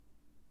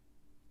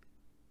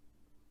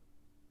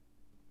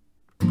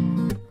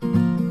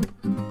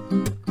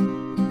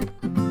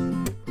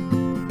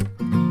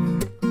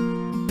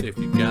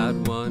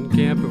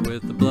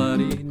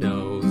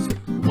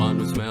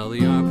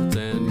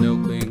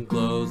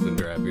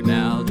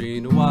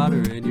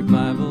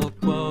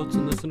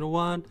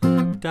one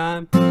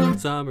time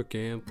summer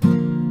camp.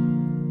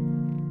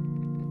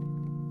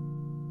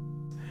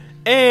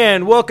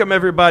 And welcome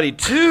everybody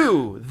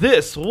to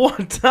this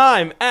one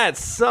time at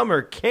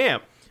summer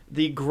camp,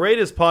 the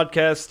greatest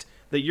podcast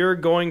that you're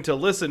going to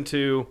listen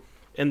to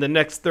in the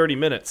next 30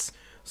 minutes.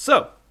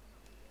 So,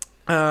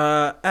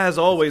 as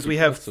always, we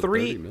have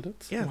 30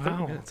 minutes? Yeah, wow,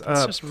 30 minutes.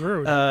 That's just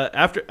rude.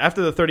 After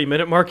the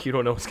 30-minute mark, you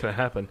don't know what's going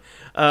to happen.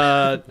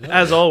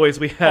 As always,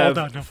 we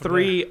have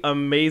three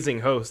amazing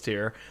hosts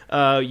here.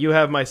 You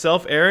have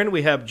myself, Aaron.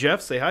 We have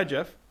Jeff. Say hi,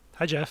 Jeff.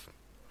 Hi, Jeff.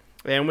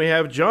 And we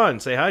have John.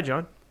 Say hi,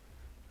 John.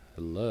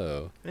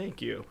 Hello.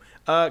 Thank you.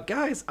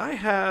 Guys,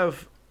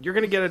 you're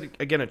going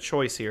to get, a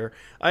choice here.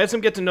 I have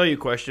some get-to-know-you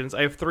questions.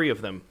 I have three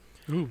of them.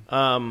 Ooh.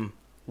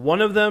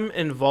 One of them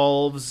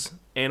involves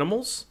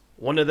animals.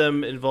 One of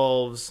them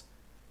involves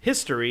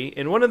history.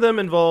 And one of them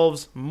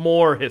involves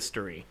more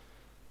history.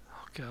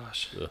 Oh,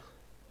 gosh. Ugh.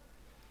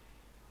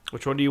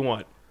 Which one do you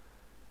want?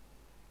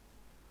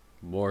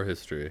 More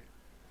history.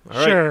 All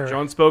right, Sure.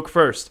 John spoke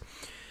first.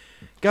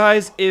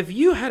 Guys, if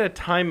you had a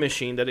time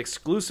machine that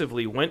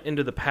exclusively went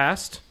into the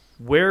past,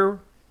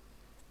 where/when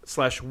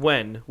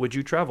would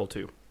you travel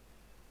to?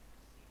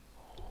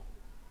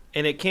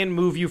 And it can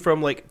move you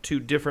from, to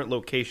different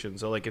locations.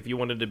 So, if you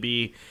wanted to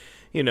be,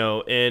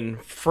 in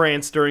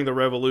France during the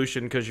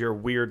Revolution because you're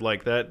weird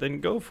like that,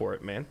 then go for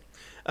it, man.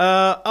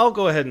 I'll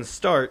go ahead and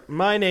start.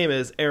 My name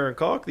is Aaron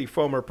Kalk, the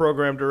former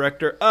program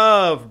director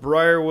of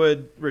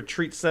Briarwood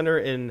Retreat Center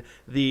in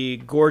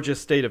the gorgeous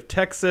state of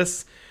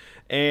Texas,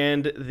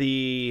 and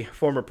the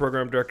former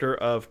program director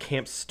of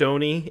Camp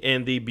Stoney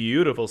in the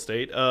beautiful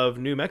state of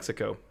New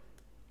Mexico.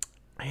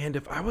 And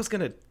if I was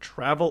going to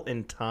travel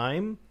in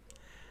time,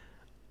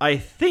 I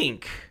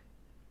think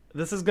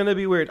this is going to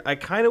be weird. I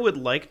kind of would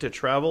like to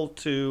travel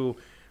to,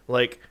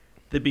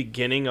 the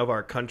beginning of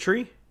our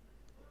country.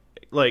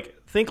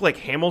 Think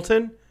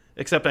Hamilton,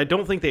 except I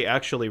don't think they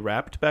actually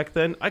rapped back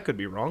then. I could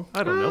be wrong.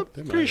 I don't know.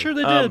 Pretty sure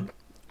they did.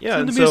 Yeah,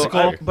 in the so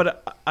musical.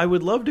 but I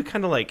would love to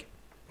kind of,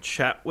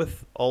 chat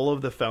with all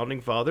of the founding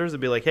fathers and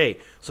be like, hey,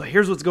 so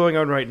here's what's going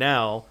on right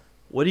now.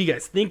 What do you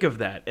guys think of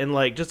that?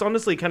 And just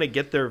honestly kind of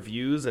get their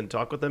views and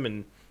talk with them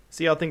and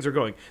see how things are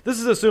going. This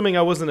is assuming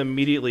I wasn't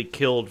immediately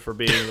killed for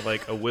being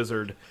a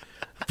wizard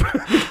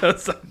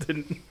because I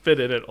didn't fit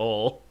in at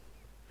all.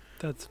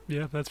 That's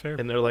fair.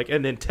 And they're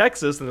and in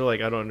Texas, and they're I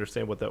don't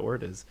understand what that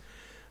word is.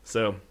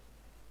 So,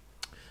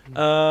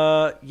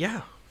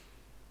 yeah.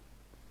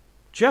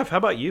 Jeff, how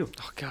about you?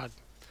 Oh, God.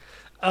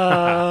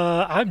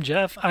 I'm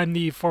Jeff. I'm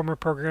the former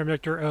program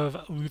director of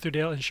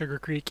Lutherdale and Sugar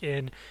Creek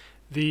in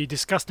the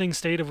disgusting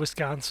state of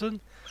Wisconsin.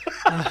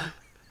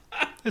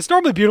 It's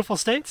normally beautiful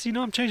states.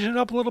 I'm changing it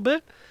up a little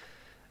bit.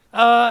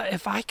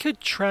 If I could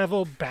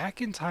travel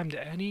back in time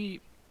to any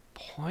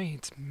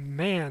point,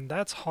 man,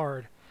 that's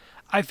hard.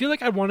 I feel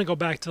like I'd want to go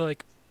back to,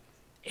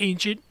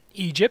 ancient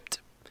Egypt.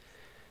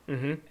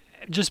 Mm-hmm.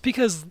 Just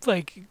because,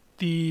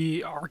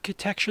 the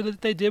architecture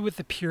that they did with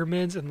the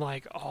pyramids and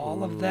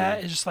all of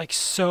that is just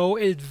so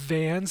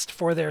advanced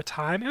for their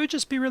time. It would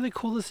just be really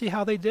cool to see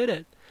how they did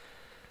it.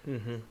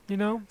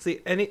 Mm-hmm. See,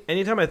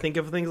 anytime I think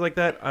of things like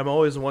that, I'm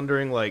always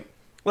wondering my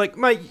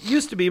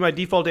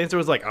default answer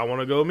was I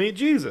want to go meet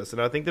Jesus,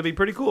 and I think that'd be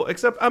pretty cool.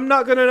 Except I'm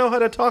not gonna know how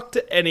to talk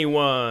to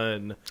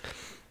anyone.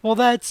 Well,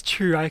 that's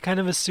true. I kind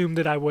of assumed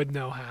that I would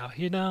know how.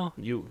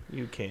 You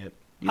can't.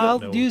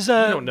 I'll use you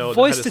don't know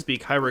voice how to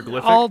speak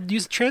hieroglyphic. I'll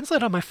use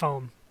Translate on my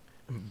phone.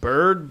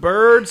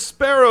 Bird,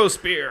 sparrow,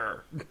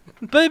 spear.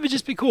 But it would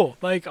just be cool.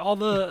 I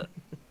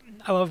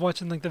love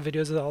watching the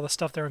videos of all the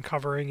stuff they're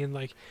uncovering and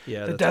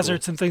the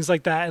deserts and things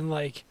like that, and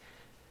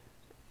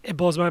it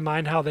blows my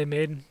mind how they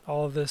made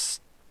all of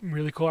this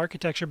really cool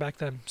architecture back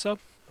then. So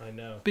I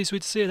know. Be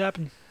sweet to see it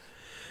happen.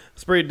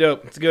 It's pretty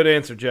dope. It's a good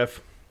answer, Jeff.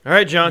 All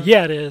right, John.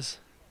 Yeah, it is.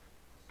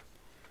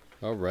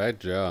 All right,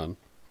 John.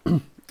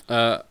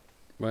 My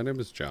name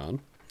is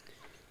John.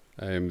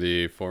 I am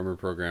the former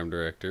program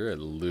director at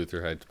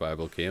Luther Heights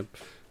Bible Camp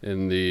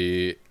in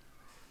the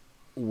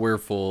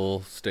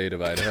wonderful state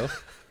of Idaho.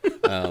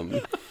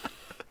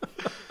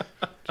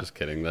 Just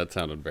kidding. That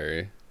sounded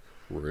very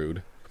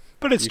rude.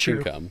 But it's true. true.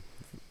 You can come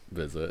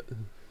visit.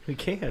 We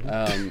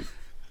can.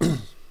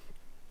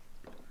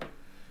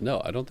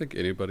 No, I don't think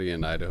anybody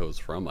in Idaho is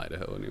from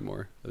Idaho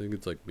anymore. I think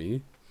it's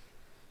me.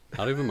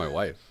 Not even my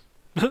wife.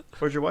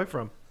 Where's your wife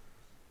from?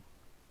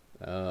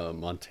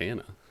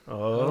 Montana.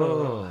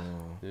 Oh.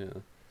 Yeah.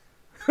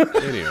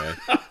 Anyway.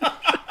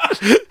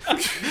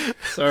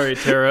 Sorry,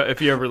 Tara,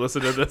 if you ever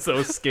listen to this, that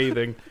was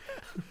scathing.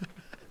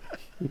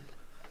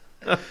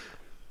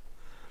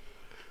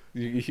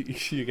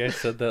 You guys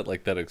said that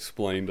that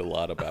explained a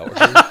lot about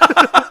her.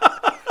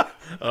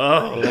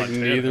 Oh,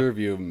 neither of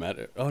you have met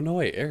her. Oh, no,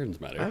 wait, Aaron's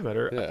met her. I met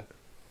her.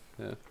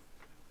 Yeah.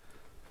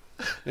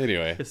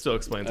 Anyway. It still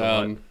explains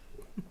a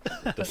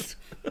lot.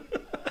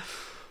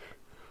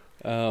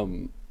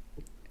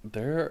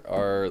 There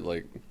are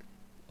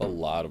a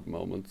lot of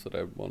moments that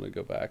I want to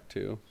go back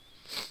to.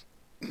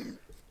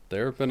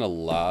 There have been a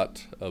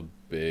lot of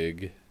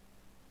big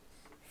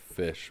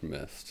fish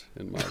missed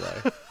in my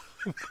life.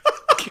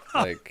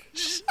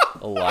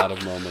 a lot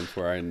of moments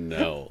where I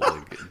know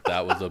like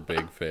that was a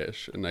big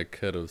fish, and I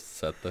could have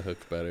set the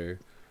hook better,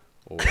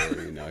 or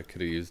I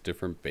could have used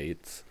different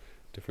baits,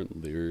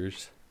 different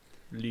lures.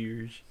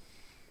 Lures.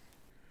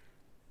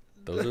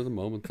 Those are the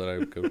moments that I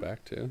would go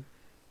back to.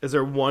 Is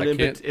there one I in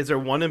can't- is there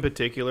one in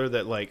particular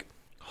that like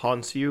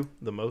haunts you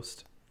the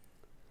most?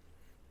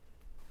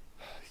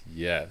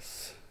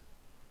 Yes.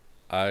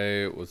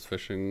 I was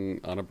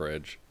fishing on a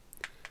bridge,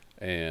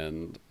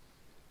 and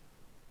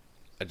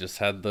I just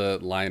had the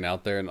line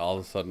out there, and all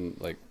of a sudden,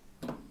 like,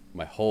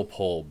 my whole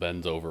pole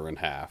bends over in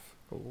half,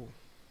 Oh.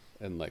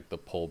 and, like, the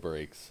pole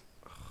breaks,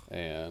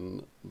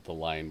 and the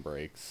line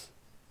breaks,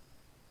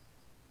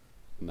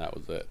 and that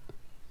was it.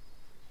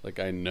 Like,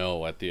 I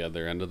know at the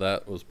other end of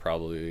that was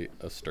probably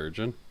a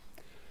sturgeon,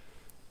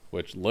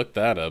 which, look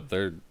that up,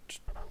 they're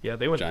Yeah,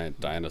 they went.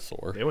 giant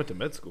dinosaur. They went to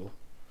med school.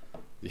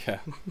 Yeah.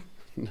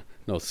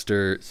 No,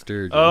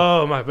 sturgeon.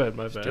 Oh, my bad.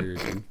 My bad.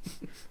 Sturgeon.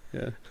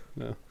 Yeah,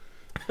 no.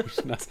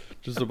 There's not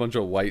just a bunch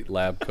of white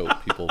lab coat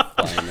people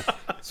flying,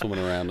 swimming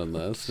around in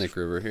the Snake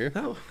River here.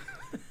 No.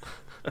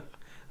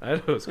 I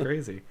know, it's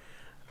crazy.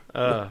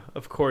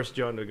 Of course,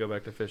 John would go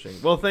back to fishing.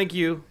 Well, thank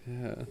you,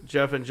 Yeah.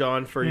 Jeff and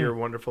John, for your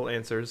wonderful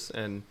answers.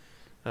 And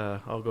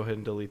I'll go ahead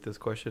and delete this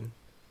question.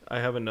 I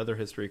have another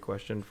history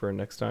question for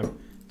next time.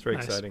 It's very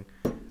Nice. exciting,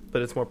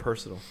 but it's more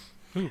personal.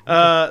 Ooh,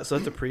 So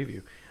that's a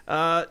preview.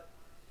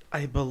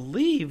 I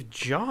believe,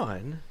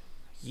 John,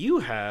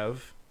 you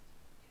have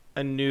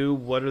a new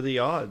 "What are the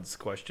odds?"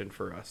 question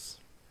for us.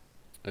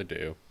 I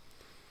do.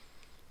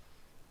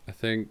 I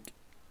think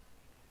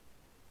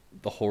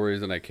the whole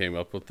reason I came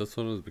up with this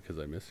one was because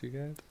I miss you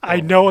guys. I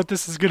know what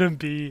this is gonna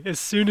be. As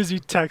soon as you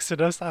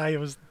texted us, I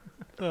was.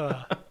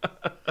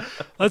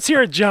 Let's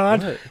hear it,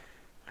 John. What?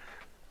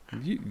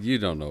 You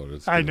don't know what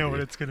it's I gonna know be. what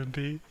it's gonna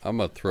be. I'm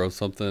going to throw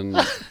something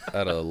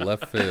out of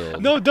left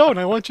field. No, don't.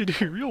 I want you to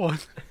do a real one.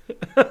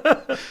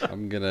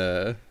 I'm going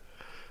to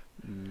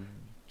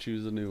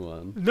choose a new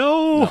one.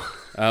 No.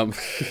 Um,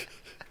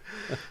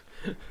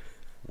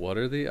 what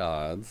are the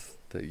odds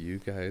that you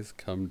guys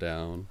come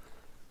down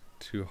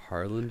to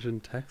Harlingen,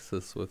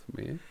 Texas with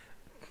me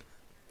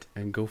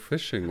and go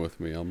fishing with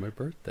me on my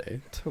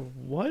birthday? To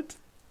what?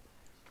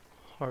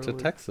 To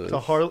Texas. To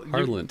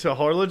Harlan. To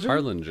Harlingen?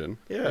 Harlingen.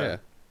 Yeah.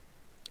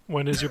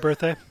 When is your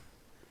birthday?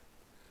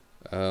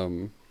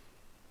 I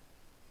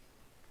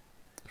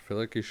feel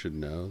like you should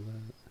know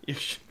that. You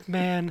should-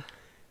 Man,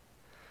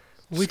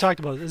 we talked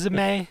about it. Is it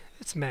May?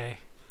 It's May.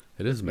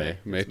 It is May.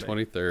 May It's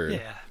May. 23rd.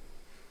 Yeah.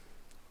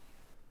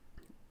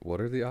 What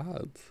are the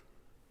odds?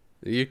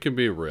 You can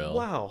be real.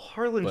 Wow,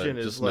 Harlingen But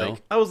is just like. know.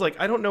 I was like,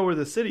 I don't know where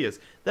the city is.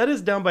 That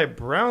is down by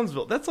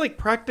Brownsville. That's like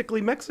practically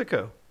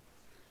Mexico.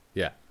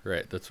 Yeah,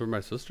 right. That's where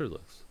my sister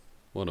lives.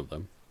 One of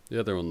them. The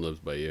other one lives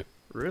by you.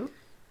 Really?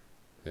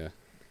 Yeah.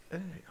 Hey,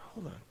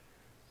 hold on.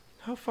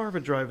 How far of a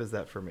drive is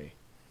that for me?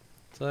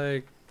 It's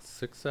like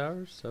 6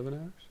 hours, 7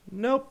 hours.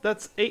 Nope,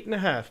 that's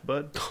 8.5,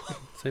 bud.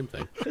 Same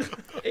thing.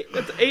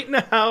 That's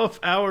 8.5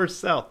 hours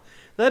south.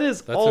 That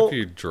is That's all if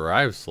you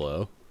drive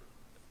slow.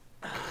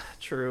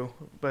 true.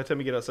 By the time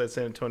you get outside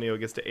San Antonio, it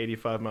gets to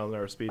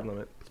 85-mile-an-hour speed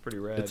limit. It's pretty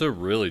rad. It's a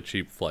really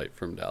cheap flight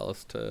from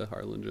Dallas to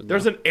Harlingen.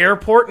 There's though. an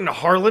airport in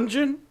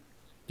Harlingen?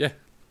 Yeah.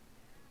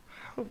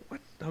 What?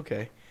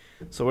 Okay.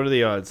 So what are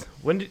the odds?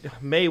 When?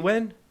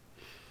 When?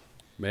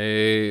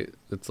 May.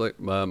 It's like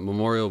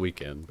Memorial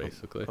Weekend,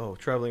 basically. Oh,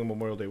 traveling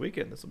Memorial Day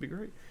weekend. This will be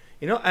great.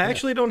 You know, I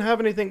actually don't have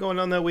anything going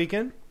on that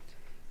weekend.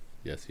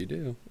 Yes, you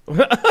do.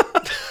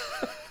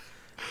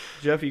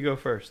 Jeff, you go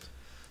first.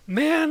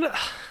 Man,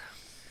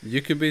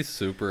 You can be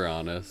super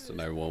honest,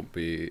 and I won't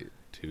be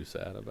too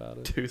sad about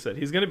it. Too sad.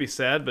 He's gonna be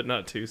sad, but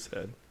not too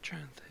sad.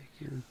 trying to think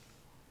here.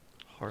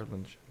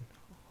 Harlingen.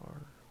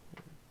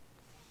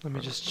 Let me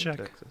just check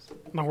Texas.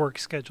 my work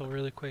schedule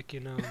really quick.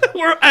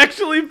 We're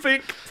actually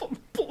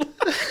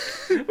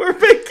we're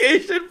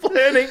vacation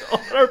planning on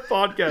our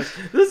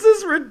podcast. This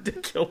is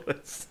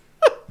ridiculous.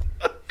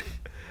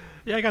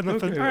 Yeah, I got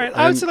nothing. Okay. All right,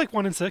 I would And- say like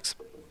 1 and 6.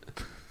 1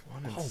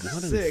 and Oh, 1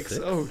 and 6. 6?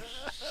 Oh,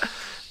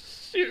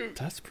 shoot.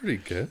 That's pretty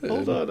good.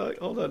 Hold on.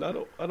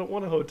 I don't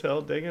want a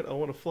hotel. Dang it. I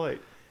want a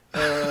flight.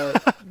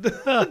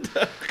 I'll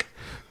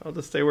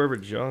just stay wherever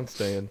John's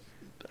staying.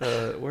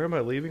 Where am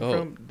I leaving Oh,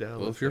 from? Dallas.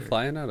 Well, if you're area.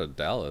 flying out of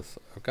Dallas,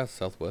 I've got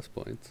Southwest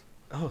points.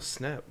 Oh,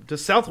 snap.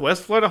 Does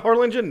Southwest fly to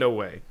Harlingen? No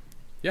way.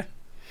 Yeah.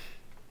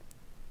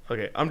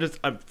 Okay, I'm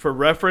for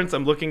reference,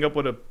 I'm looking up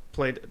what a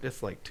plane.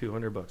 It's like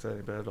 $200. That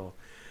ain't bad at all.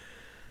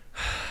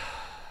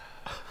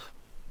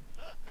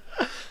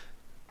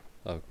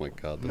 Oh my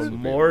God. This would be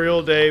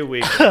Memorial Day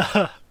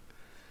weekend.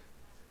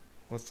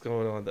 What's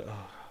going on?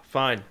 Oh,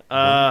 fine.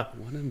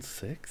 1 and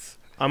 6.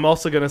 I'm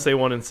also gonna say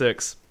 1 and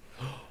 6.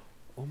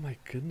 Oh my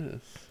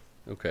goodness.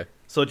 Okay.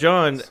 So,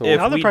 John, So- if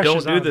Now the we don't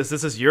pressure's do on. this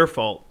is your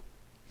fault.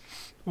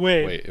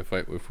 Wait. Wait, if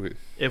we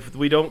If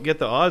we don't get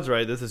the odds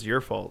right, this is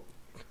your fault.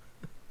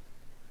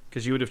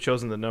 Because you would have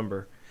chosen the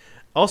number.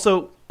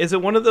 Also, is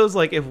it one of those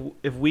like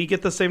if we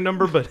get the same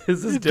number but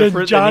his is Then different,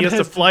 then John he has to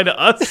has to- fly to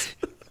us?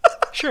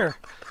 Sure.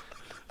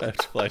 I have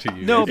to fly to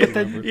you. No, guys, but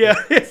then- remember?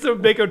 Yeah, so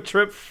make a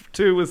trip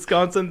to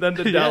Wisconsin, then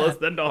to Dallas,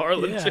 then to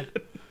Harlingen.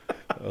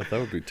 Oh, that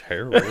would be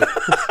terrible.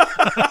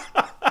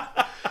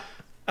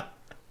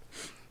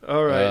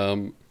 All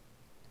right.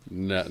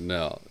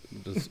 No.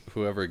 Just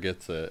whoever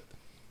gets it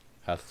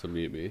has to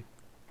meet me.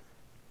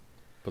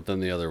 But then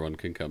the other one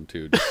can come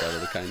too, just out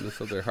of the kindness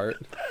of their heart.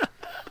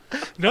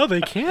 No,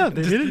 they can't.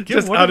 They didn't give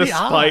Just one out of of the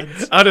spite.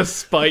 odds. Out of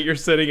spite, you're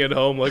sitting at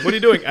home. Like, what are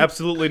you doing?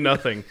 Absolutely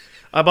nothing.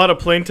 I bought a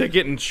plane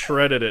ticket and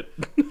shredded it.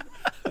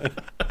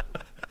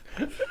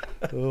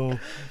 Oh,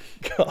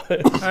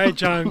 God. All right,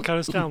 John, cut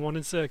us down 1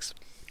 and 6.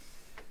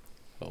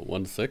 Oh,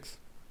 1-6.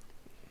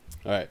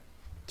 All right.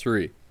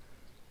 3,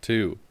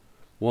 2,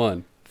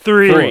 1.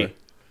 3. 3.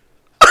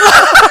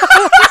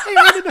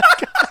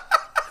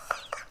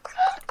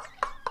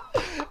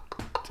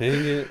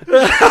 Dang it.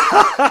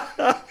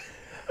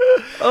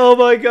 Oh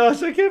my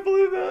gosh, I can't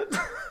believe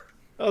that.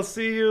 I'll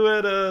see you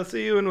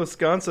in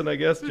Wisconsin, I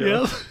guess,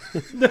 Joe.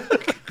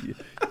 Yep.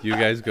 You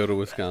guys go to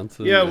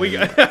Wisconsin. Yeah, we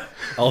and got.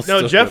 I'll No,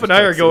 still Jeff go and to I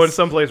are Texas. going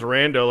someplace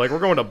rando. Like, we're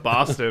going to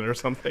Boston or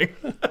something.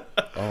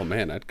 Oh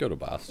man, I'd go to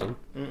Boston.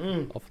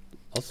 I'll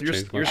You're,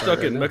 change my you're heart stuck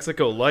right in now.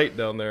 Mexico Light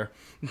down there.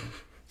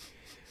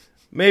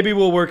 Maybe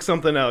we'll work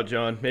something out,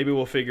 John. Maybe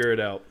we'll figure it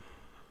out.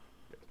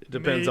 It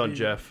depends on Maybe.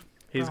 Jeff.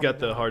 He's Probably got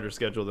the not. harder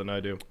schedule than I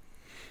do.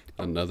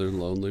 Another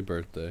lonely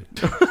birthday.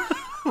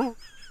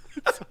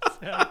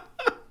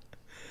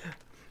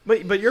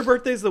 But your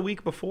birthday's the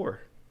week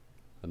before.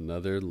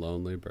 Another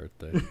lonely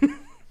birthday.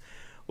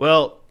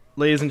 Well,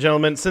 ladies and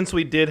gentlemen, since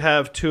we did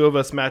have two of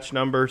us match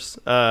numbers,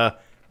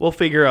 we'll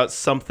figure out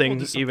something, We'll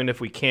do something. even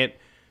if we can't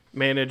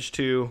manage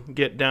to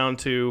get down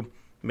to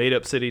Made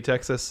Up City,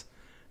 Texas,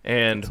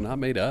 and It's not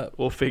made up.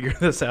 we'll figure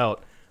this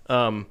out.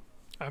 I've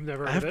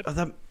never I heard have,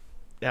 it.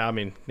 yeah, I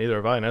mean, neither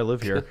have I, and I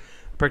live here.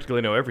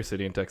 Practically know every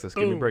city in Texas.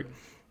 Give me a Boom. break.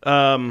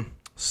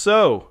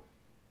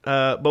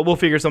 But we'll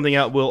figure something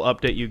out. We'll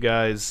update you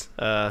guys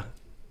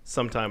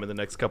sometime in the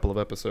next couple of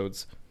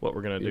episodes what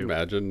we're gonna Can you do.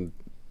 imagine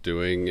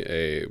doing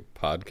a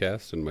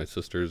podcast in my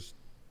sister's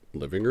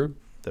living room?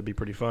 That'd be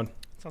pretty fun.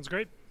 Sounds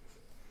great.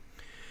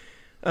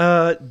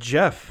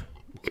 Jeff,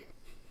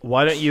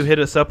 why don't you hit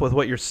us up with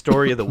what your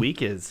story of the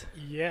week is?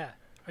 Yeah.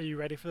 Are you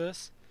ready for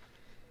this?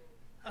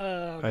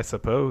 I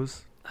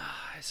suppose.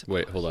 I suppose.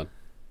 Wait, hold on.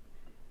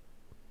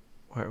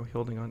 Why are we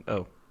holding on?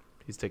 Oh,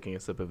 he's taking a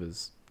sip of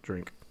his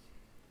drink.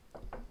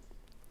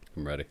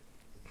 I'm ready.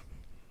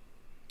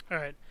 All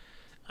right.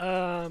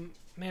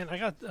 Man, I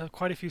got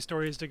quite a few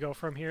stories to go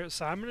from here,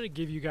 so I'm going to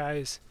give you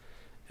guys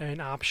an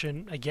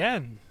option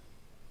again.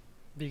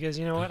 Because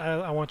you know what?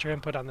 I want your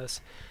input on this.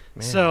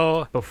 Man.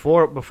 So,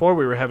 Before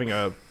we were having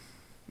a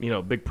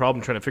big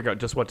problem trying to figure out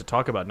just what to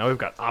talk about. Now we've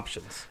got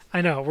options.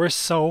 I know, we're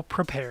so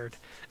prepared.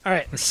 All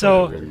right,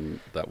 so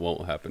That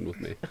won't happen with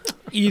me.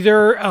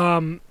 either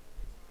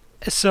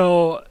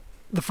so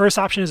the first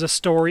option is a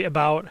story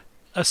about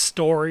a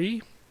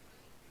story.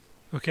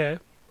 Okay.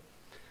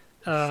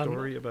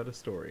 Story about a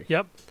story.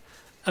 Yep.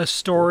 A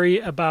story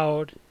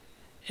about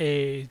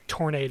a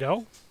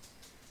tornado.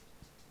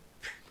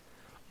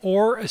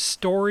 Or a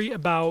story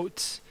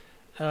about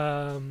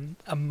a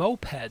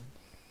moped.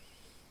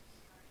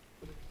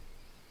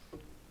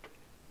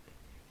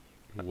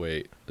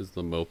 Wait, is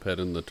the moped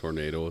and the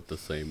tornado with the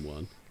same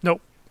one? Nope.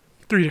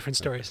 3 different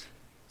stories.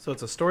 So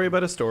it's a story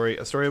about a story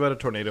about a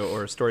tornado,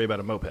 or a story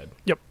about a moped.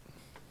 Yep.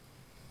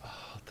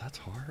 Oh, that's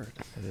hard.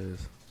 It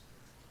is.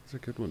 Those are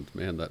good ones,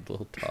 man. That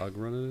little dog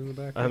running in the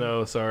back. I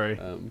know. Sorry,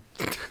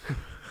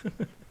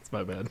 It's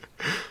my bad.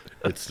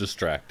 it's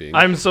distracting.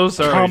 I'm so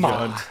sorry, Come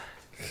John. on.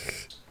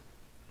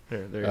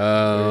 There you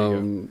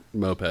go.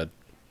 Moped.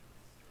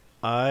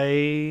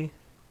 I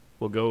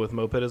will go with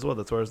moped as well.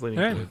 That's where I was leaning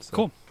All right, towards. so.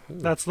 cool.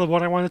 That's the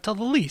one I want to tell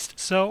the least.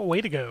 So, way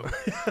to go.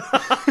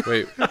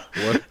 Wait,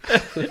 what?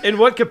 In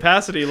what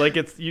capacity? Like,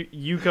 it's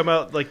you come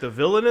out like the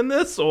villain in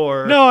this,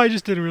 or No, I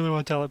just didn't really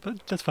want to tell it,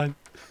 but that's fine.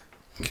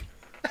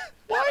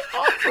 Why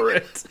offer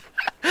it?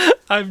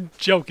 I'm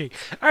joking.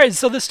 All right,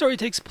 so this story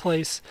takes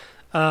place.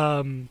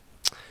 Gosh,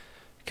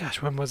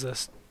 when was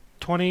this?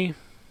 2018?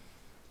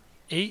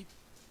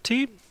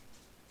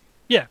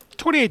 Yeah,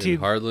 2018. In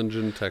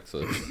Harlingen,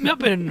 Texas.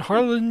 Yep, in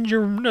Harlingen,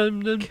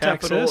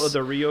 Capital Texas. of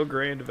the Rio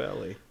Grande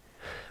Valley.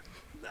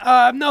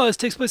 No, this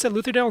takes place at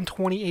Lutherdale in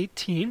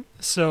 2018.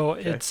 So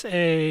it's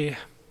a.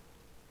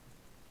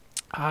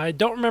 I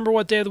don't remember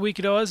what day of the week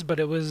it was, but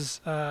it was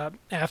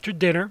after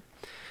dinner.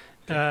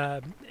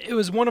 It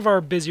was one of our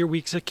busier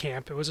weeks of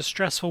camp. It was a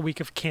stressful week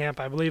of camp.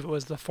 I believe it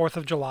was the 4th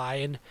of July.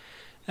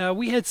 And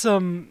we had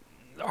some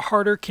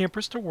harder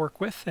campers to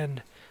work with,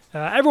 and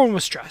everyone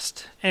was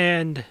stressed.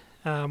 And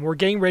we're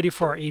getting ready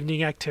for our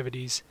evening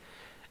activities.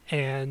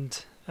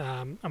 And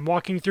I'm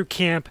walking through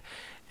camp,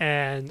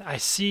 and I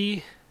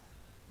see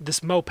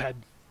this moped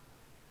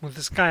with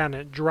this guy on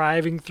it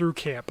driving through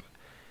camp.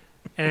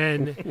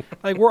 And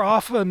like we're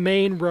off a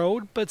main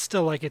road, but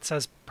still like it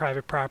says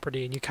private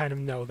property, and you kind of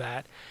know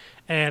that.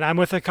 And I'm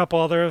with a couple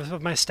other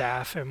of my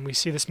staff, and we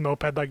see this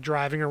moped like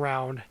driving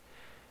around,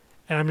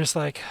 and I'm just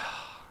like,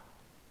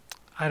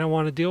 I don't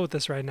want to deal with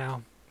this right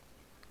now.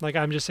 Like,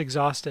 I'm just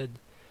exhausted.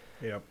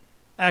 Yep.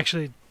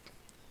 Actually,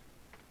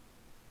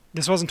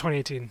 this wasn't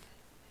 2018.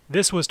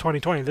 This was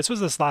 2020. This was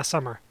this last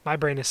summer. My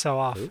brain is so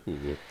off.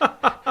 Ooh.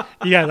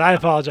 Yeah, I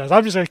apologize.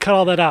 I'm just going to cut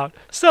all that out.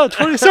 Still,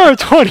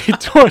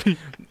 2020.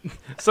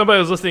 Somebody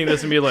was listening to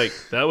this and be like,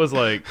 that was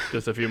like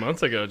just a few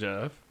months ago,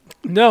 Jeff.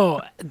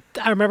 No,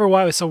 I remember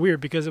why it was so weird,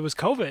 because it was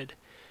COVID.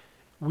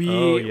 We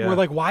yeah. were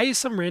like, why is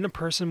some random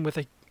person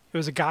it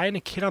was a guy and a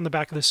kid on the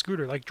back of the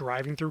scooter, like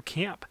driving through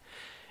camp.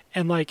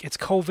 And like, it's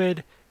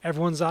COVID.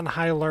 Everyone's on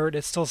high alert.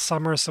 It's still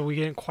summer, so we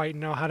didn't quite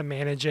know how to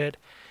manage it.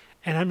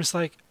 And I'm just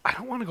like, I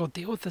don't want to go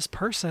deal with this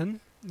person.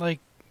 Like,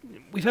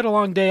 we've had a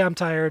long day. I'm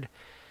tired.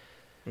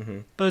 Mm-hmm.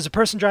 But there's a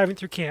person driving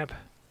through camp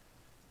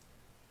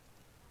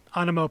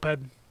on a moped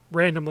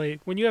randomly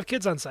when you have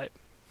kids on site.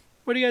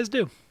 What do you guys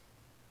do?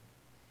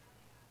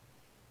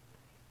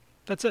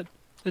 That's it.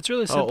 It's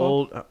really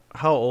simple.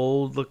 How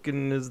old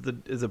looking is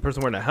the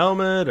person wearing a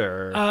helmet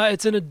or?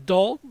 It's an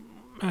adult.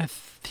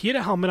 He had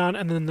a helmet on,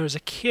 and then there's a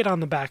kid on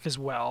the back as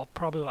well.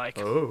 Probably like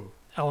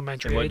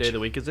elementary And what age. day of the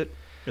week is it?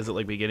 Is it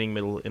like beginning,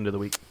 middle, end of the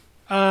week?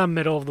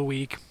 Middle of the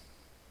week.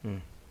 Hmm.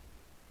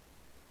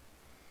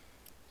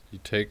 You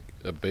take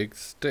a big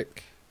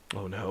stick.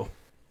 Oh no!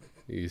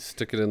 You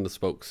stick it in the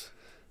spokes.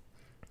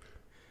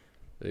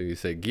 And you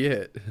say,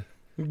 "Get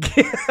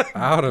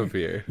out of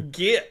here."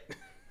 Get.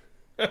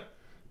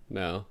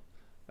 No.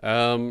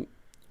 I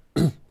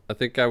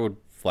think I would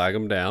flag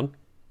them down.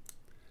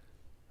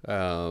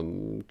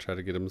 Try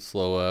to get them to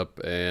slow up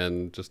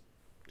and just,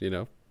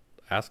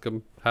 ask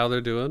them how they're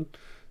doing.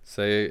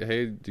 Say,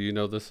 hey, do you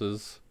know this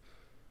is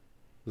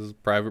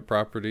private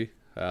property?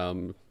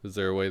 Is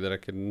there a way that I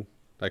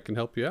can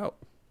help you out?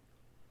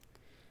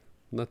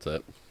 And that's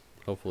it.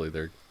 Hopefully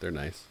they're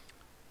nice.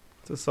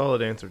 It's a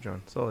solid answer,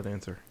 John. Solid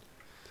answer.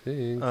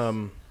 Thanks.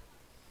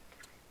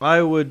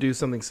 I would do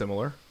something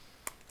similar.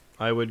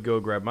 I would go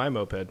grab my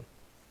moped.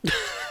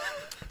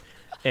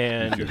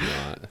 And you do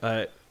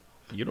not.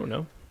 You don't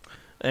know.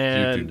 You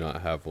And do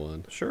not have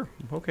one. Sure.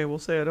 Okay, we'll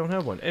say I don't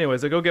have one.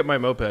 Anyways, I go get my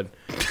moped,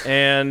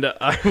 and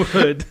I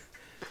would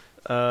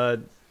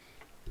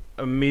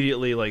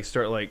immediately like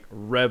start like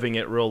revving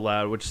it real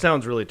loud, which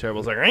sounds really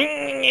terrible.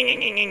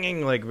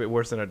 It's like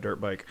worse than a dirt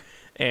bike.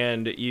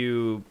 And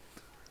I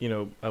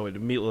would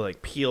immediately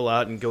like peel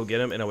out and go get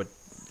them, and I would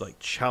like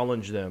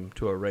challenge them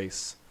to a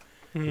race.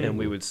 And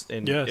we would,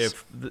 Yes.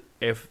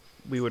 if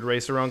we would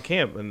race around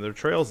camp and their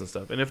trails and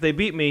stuff, and if they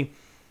beat me,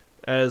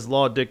 as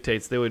law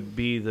dictates, they would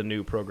be the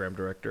new program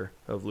director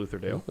of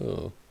Lutherdale.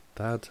 Oh,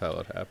 that's how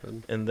it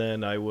happened. And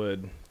then I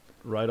would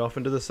ride off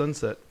into the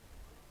sunset.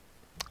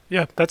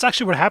 Yeah, that's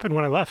actually what happened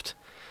when I left.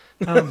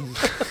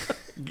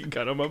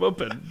 Got on my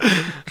moped.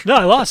 No,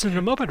 I lost in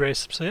a moped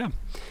race, so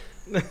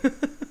yeah.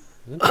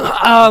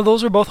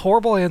 Those are both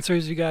horrible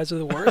answers. You guys are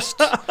the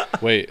worst.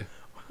 Wait.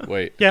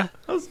 Yeah,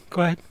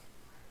 go ahead.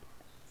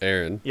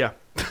 Aaron, Yeah.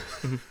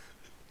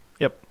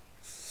 Yep.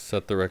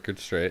 set the record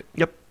straight.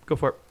 Yep. Go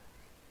for it.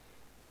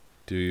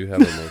 Do you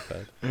have a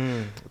moped?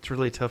 It's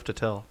really tough to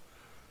tell.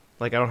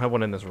 Like, I don't have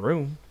one in this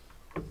room.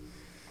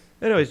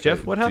 Anyways,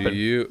 Jeff, what happened?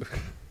 You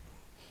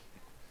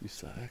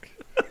suck.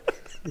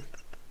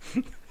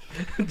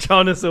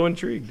 John is so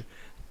intrigued.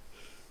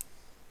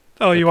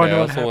 Oh, you want to I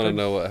know what also want to happened?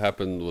 know what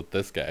happened with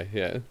this guy.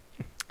 Yeah.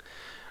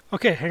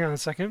 Okay, hang on a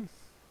second.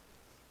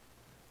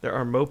 There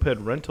are moped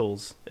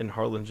rentals in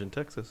Harlingen,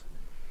 Texas.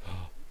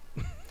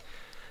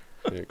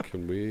 Yeah,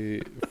 can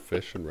we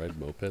fish and ride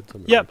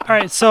mopeds? Yep. All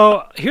right.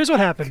 So here's what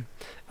happened.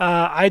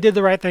 I did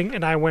the right thing,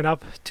 and I went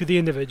up to the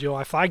individual.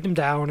 I flagged him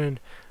down, and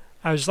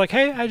I was just like,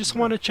 "Hey, I just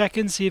want to check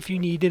in, see if you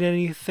needed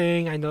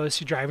anything. I noticed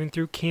you driving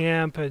through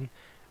camp, and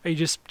are you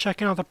just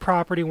checking out the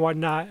property and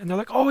whatnot?" And they're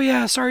like, "Oh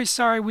yeah,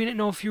 sorry. We didn't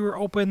know if you were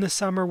open this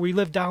summer. We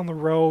live down the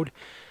road.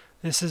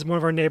 This is one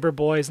of our neighbor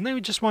boys, and they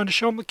just wanted to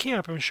show him the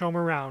camp and show him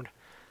around."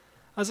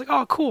 I was like,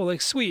 "Oh, cool,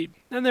 like sweet."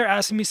 And they're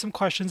asking me some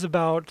questions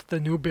about the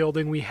new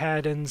building we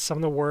had and some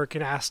of the work,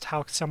 and asked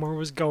how summer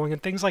was going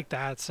and things like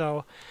that.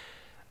 So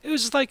it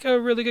was just like a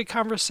really good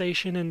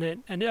conversation, and it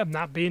ended up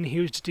not being a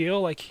huge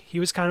deal. Like, he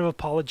was kind of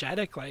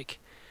apologetic, like,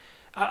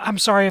 I'm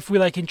sorry if we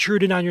like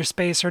intruded on your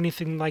space or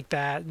anything like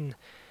that. And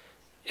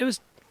it was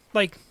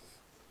like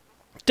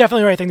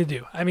definitely the right thing to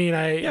do. I mean,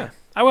 I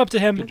went up to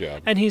him, Good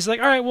job. and he's like,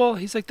 "All right, well,"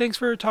 he's like, "thanks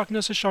for talking to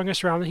us and showing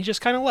us around." And he just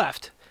kind of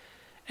left.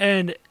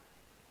 And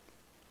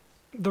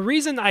the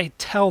reason I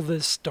tell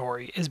this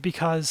story is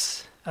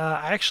because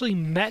I actually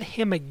met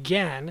him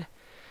again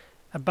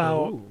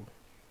about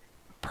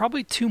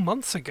probably 2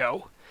 months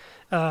ago.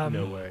 No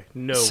way.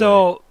 No way.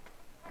 So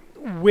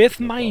with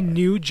my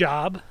new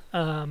job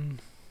and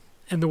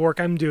the work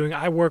I'm doing,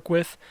 I work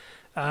with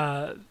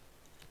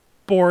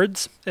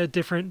boards at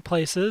different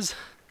places.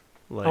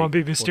 Like, I want to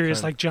be what mysterious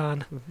kind like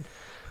John.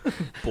 of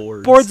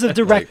boards? Boards of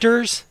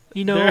directors,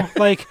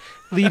 like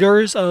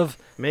leaders of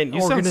Man,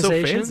 you sound so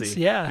organizations. fancy.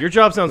 Yeah. Your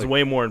job sounds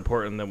way more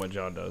important than what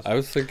John does. I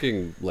was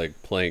thinking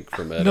like Plank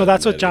from Ed, No, Edd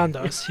that's and what John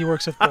Eddy. does. He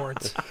works with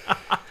boards.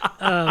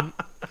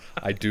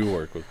 I do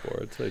work with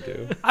boards. I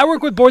do. I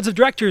work with boards of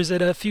directors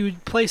at a few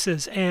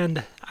places,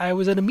 and I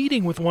was at a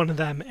meeting with one of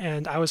them,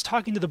 and I was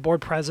talking to the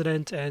board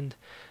president, and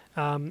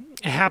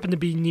it happened to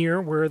be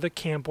near where the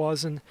camp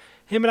was, and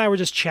him and I were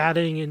just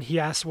chatting, and he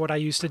asked what I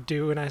used to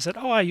do, and I said,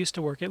 I used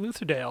to work at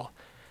Lutherdale.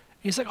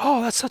 He's like,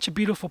 that's such a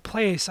beautiful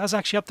place. I was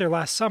actually up there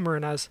last summer,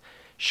 and I was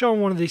showing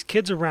one of these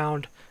kids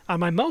around on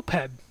my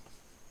moped.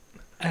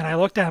 And I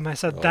looked at him, I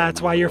said,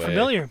 that's why you're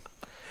familiar.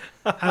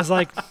 I was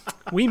like,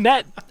 we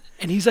met.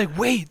 And he's like,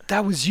 wait,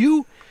 that was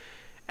you?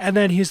 And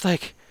then he's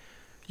like,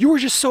 you were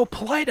just so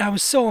polite. I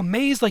was so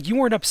amazed. Like, you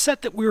weren't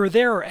upset that we were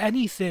there or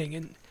anything.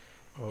 And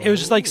it was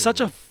just like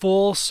such a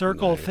full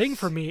circle thing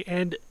for me.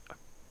 And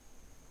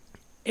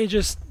it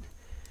just,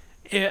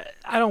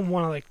 I don't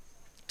want to like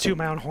toot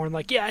my own horn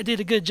like, yeah, I did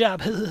a good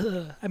job.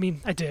 I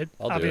mean, I did,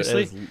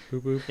 obviously.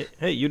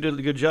 Hey, you did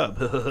a good job.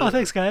 Oh,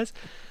 thanks, guys.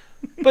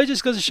 But it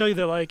just goes to show you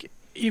that, like,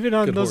 even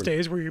on those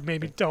days where you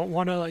maybe don't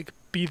want to, like,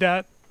 be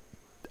that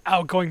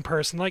outgoing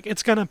person, like,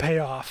 it's going to pay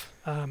off.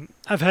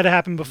 I've had it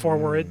happen before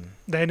where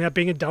they ended up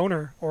being a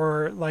donor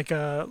or, like,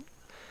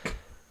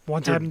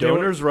 one time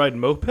donors ride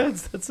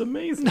mopeds? That's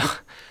amazing. No,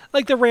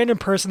 like the random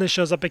person that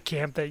shows up at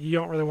camp that you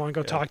don't really want to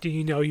go talk to,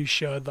 you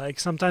should. Like,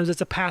 sometimes it's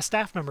a past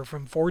staff member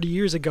from 40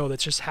 years ago that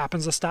just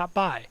happens to stop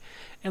by.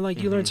 And,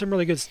 like, you learn some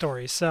really good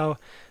stories. So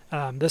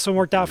this one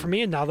worked out for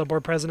me, and now the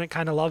board president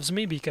kind of loves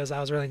me because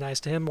I was really nice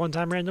to him one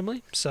time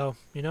randomly. So,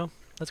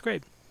 that's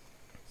great.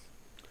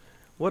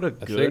 What a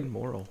good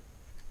moral.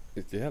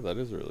 Yeah, that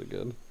is really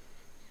good.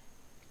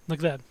 Look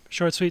at that.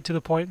 Short, sweet, to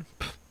the point.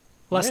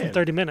 Less than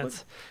 30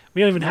 minutes.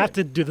 We don't even have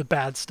to do the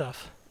bad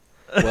stuff.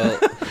 Well,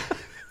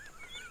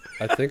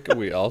 I think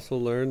we also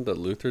learned that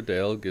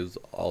Lutherdale gives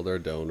all their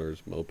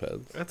donors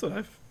mopeds. That's what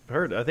I've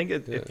heard. I think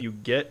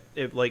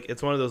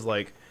it's one of those,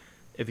 like,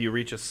 if you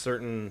reach a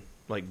certain,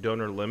 like,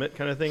 donor limit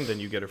kind of thing, then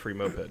you get a free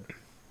moped.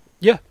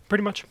 Yeah,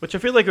 pretty much. Which I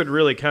feel like would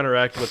really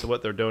counteract with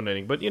what they're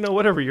donating. But,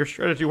 whatever, your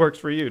strategy works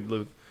for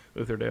you,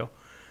 Lutherdale.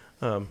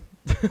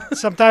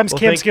 Sometimes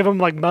camps give them,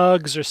 like,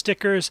 mugs or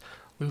stickers.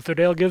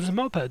 Lutherdale gives them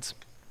mopeds.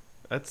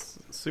 That's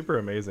super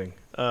amazing.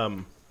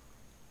 Well,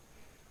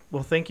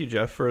 thank you,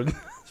 Jeff, for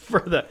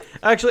that.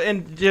 Actually,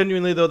 and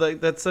genuinely though,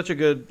 that's such a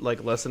good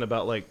lesson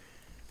about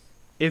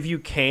if you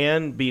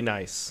can be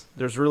nice.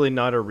 There's really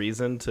not a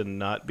reason to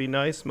not be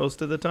nice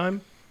most of the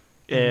time,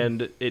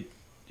 and it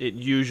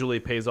usually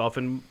pays off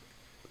in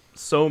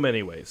so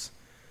many ways.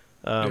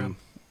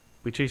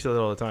 We teach that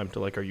all the time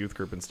to our youth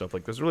group and stuff.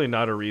 Like, there's really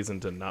not a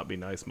reason to not be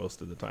nice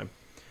most of the time.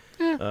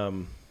 Yeah.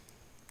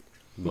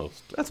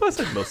 That's why I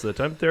said most of the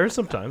time. There are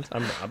some times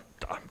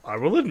I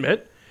will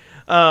admit,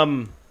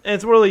 and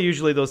it's really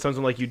usually those times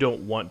when you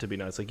don't want to be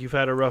nice. Like, you've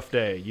had a rough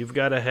day, you've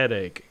got a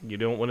headache, you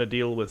don't want to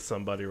deal with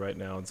somebody right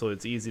now, and so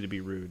it's easy to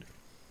be rude.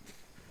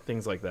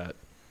 Things like that.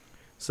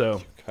 So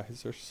you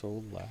guys are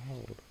so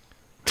loud.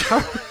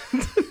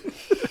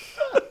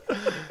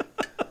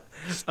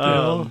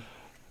 Still.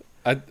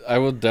 I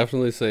will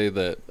definitely say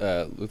that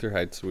Luther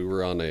Heights, we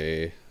were on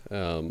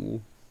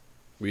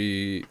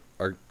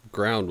our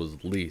ground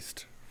was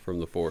leased from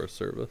the Forest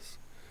Service,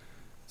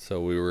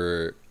 so we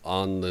were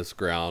on this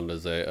ground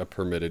as a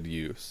permitted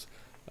use,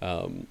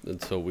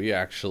 and so we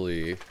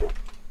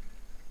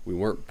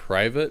weren't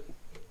private,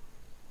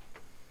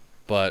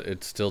 but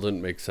it still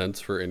didn't make sense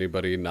for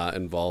anybody not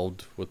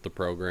involved with the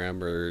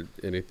program or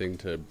anything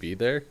to be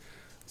there.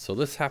 So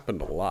this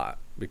happened a lot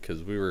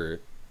because we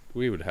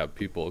would have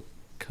people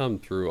come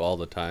through all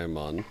the time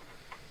on,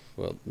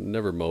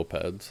 never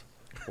mopeds.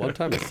 One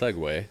time a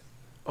Segway.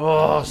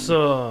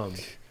 Awesome.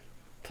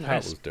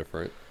 That was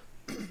different.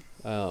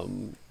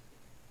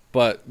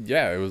 But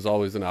yeah, it was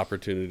always an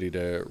opportunity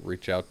to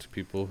reach out to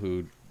people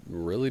who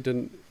really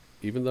didn't,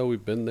 even though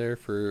we've been there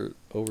for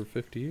over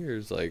 50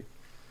 years, they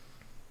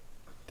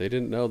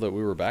didn't know that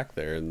we were back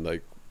there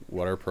and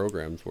what our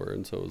programs were.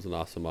 And so it was an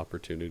awesome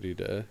opportunity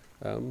to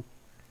kind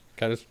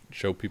of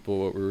show people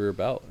what we were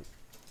about.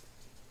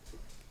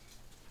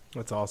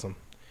 That's awesome.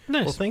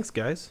 Nice. Well, thanks,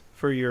 guys,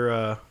 for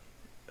your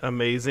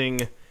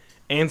amazing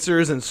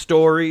answers and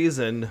stories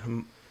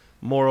and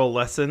moral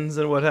lessons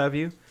and what have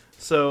you.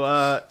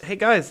 So, hey,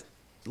 guys,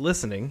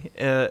 listening,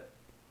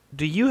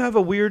 do you have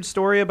a weird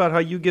story about how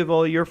you give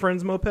all your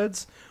friends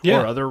mopeds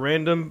or other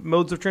random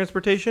modes of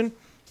transportation?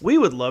 We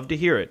would love to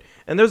hear it.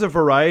 And there's a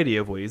variety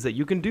of ways that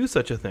you can do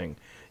such a thing.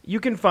 You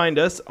can find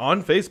us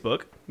on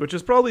Facebook, which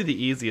is probably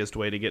the easiest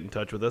way to get in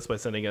touch with us by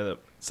sending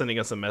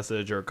us a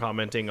message or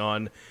commenting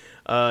on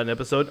an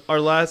episode.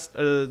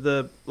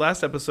 The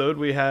last episode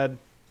we had,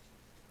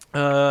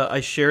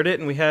 I shared it,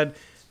 and we had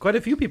quite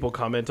a few people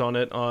comment on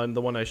it on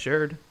the one I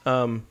shared.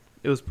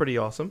 It was pretty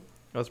awesome.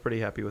 I was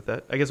pretty happy with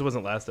that. I guess it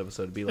wasn't last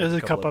episode. It'd be it was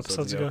a couple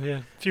episodes ago. Yeah,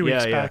 a few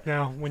weeks back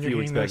now when you're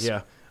hearing this.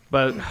 Yeah,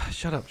 but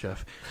shut up,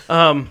 Jeff.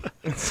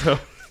 So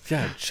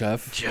yeah,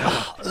 Jeff.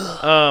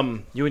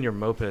 You and your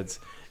mopeds.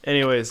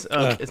 Anyways,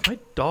 is my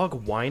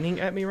dog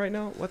whining at me right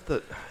now? What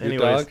the? Your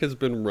dog has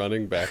been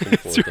running back and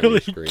forth on really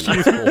the screen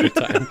this whole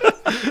time.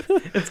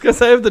 It's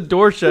because I have the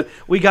door shut.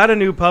 We got a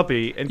new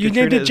puppy, and you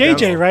Katrina named it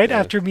JJ, right? Yeah.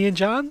 After me and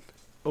John.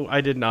 Oh,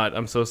 I did not.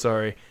 I'm so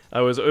sorry. It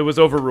was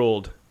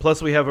overruled.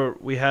 Plus, we have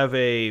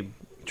a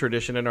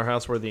tradition in our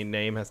house where the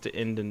name has to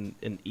end in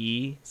an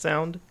E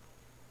sound.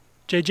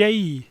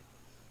 JJ.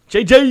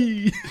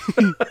 JJ!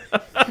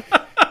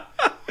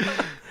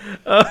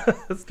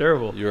 That's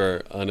terrible. You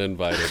are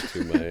uninvited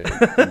to my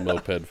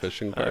moped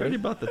fishing I party. already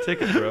bought the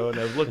ticket, bro, and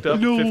I've looked up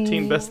No.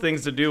 15 best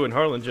things to do in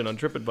Harlingen on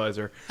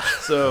TripAdvisor.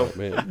 So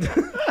Man,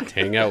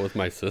 hang out with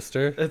my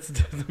sister. that's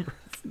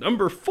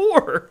number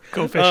 4.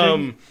 Go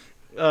fishing.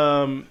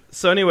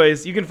 So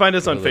anyways, you can find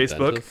us on Go to the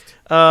Facebook.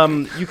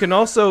 dentist. You can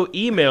also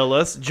email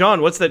us.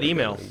 John, what's that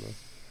email?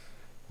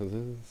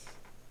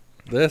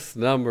 This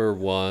number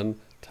one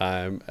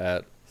time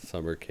at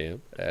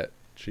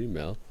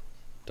summercamp@gmail.com.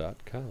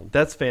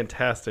 That's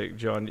fantastic,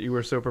 John. You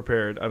were so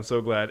prepared. I'm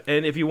so glad.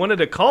 And if you wanted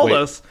to call Wait.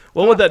 us,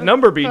 what would that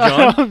number be,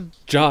 John?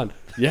 John,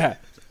 yeah,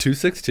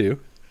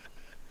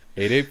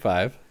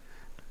 262-885-1551.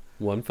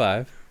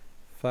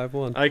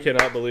 I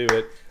cannot believe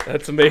it.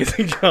 That's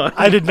amazing, John.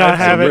 I did not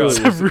have it, really-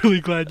 so I'm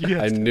really glad you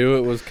I asked. knew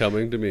it was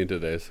coming to me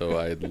today, so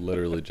I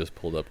literally just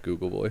pulled up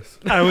Google Voice.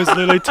 I was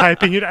literally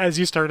typing it as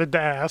you started to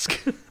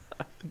ask.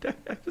 I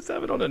just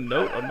have it on a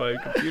note on my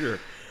computer.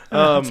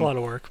 That's a lot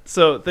of work.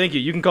 So thank you.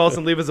 You can call us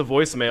and leave us a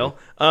voicemail.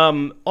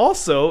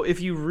 Also, if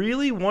you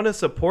really want to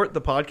support the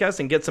podcast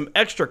and get some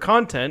extra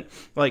content,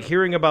 like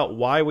hearing about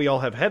why we all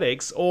have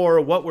headaches or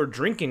what we're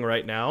drinking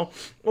right now,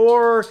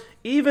 or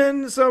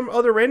even some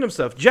other random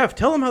stuff, Jeff,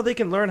 tell them how they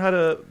can learn how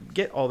to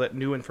get all that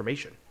new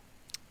information.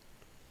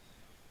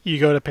 You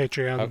go to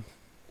Patreon.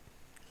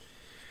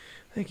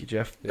 Thank you,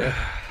 Jeff. Yeah.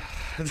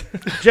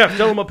 Jeff,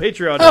 tell them what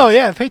Patreon is. Oh,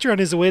 yeah. Patreon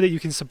is a way that you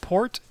can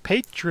support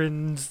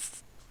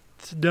patrons.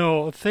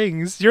 No,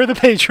 things. You're the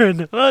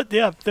patron.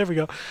 Yeah, there we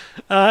go.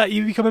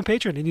 You become a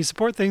patron and you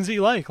support things that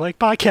you like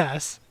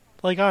podcasts,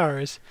 like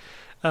ours,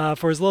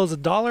 for as low as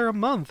 $1 a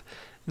month.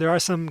 There are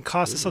some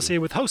costs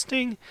associated with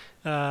hosting,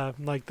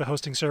 like the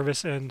hosting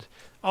service and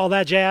all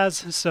that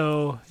jazz.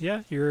 So,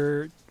 yeah,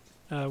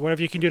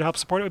 whatever you can do to help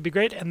support it would be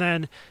great. And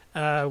then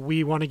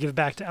we want to give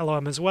back to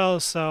LOM as well.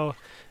 So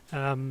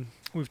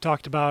we've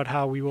talked about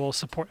how we will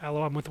support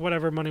LOM with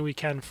whatever money we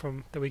can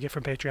that we get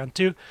from Patreon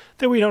too,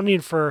 that we don't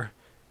need for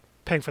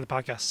paying for the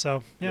podcast.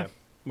 So yeah.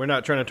 We're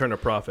not trying to turn a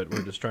profit.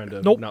 We're just trying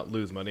to Nope. not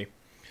lose money.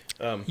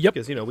 Yep.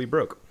 Because, we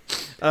broke.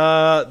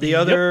 The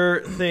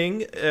other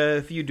thing,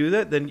 if you do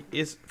that, then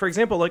is, for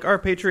example, like our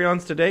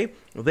Patreons today,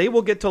 they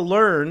will get to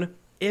learn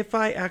if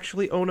I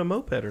actually own a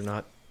moped or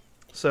not.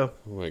 So,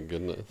 Oh my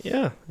goodness.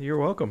 yeah, you're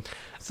welcome.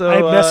 So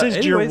I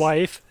messaged your anyways-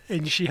 wife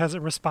and she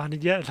hasn't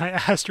responded yet, and I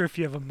asked her if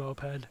you have a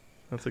moped.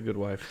 That's a good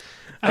wife.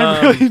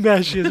 I'm really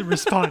mad she hasn't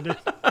responded.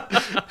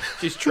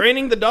 She's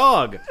training the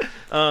dog.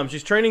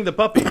 She's training the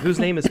puppy, whose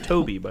name is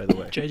Toby, by the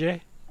way.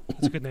 JJ?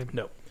 That's a good name.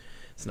 No,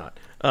 it's not.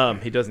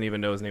 He doesn't even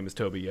know his name is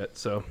Toby yet.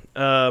 So,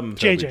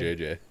 JJ.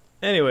 JJ.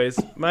 anyways,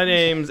 my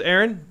name's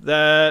Aaron.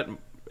 That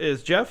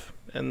is Jeff.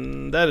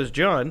 And that is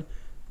John.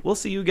 We'll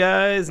see you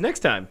guys next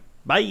time.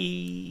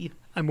 Bye.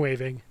 I'm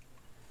waving.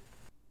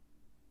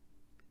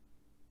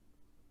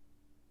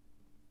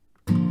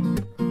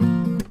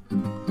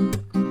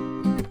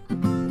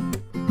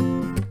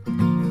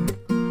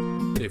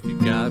 If you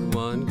got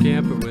one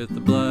camper with a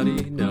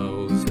bloody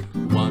nose,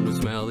 one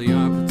with smelly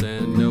armpits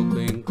and no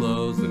clean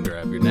clothes, then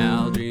grab your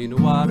Nalgene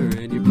water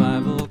and your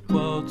Bible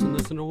quotes and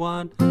listen to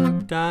One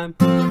Time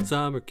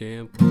Summer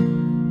Camp.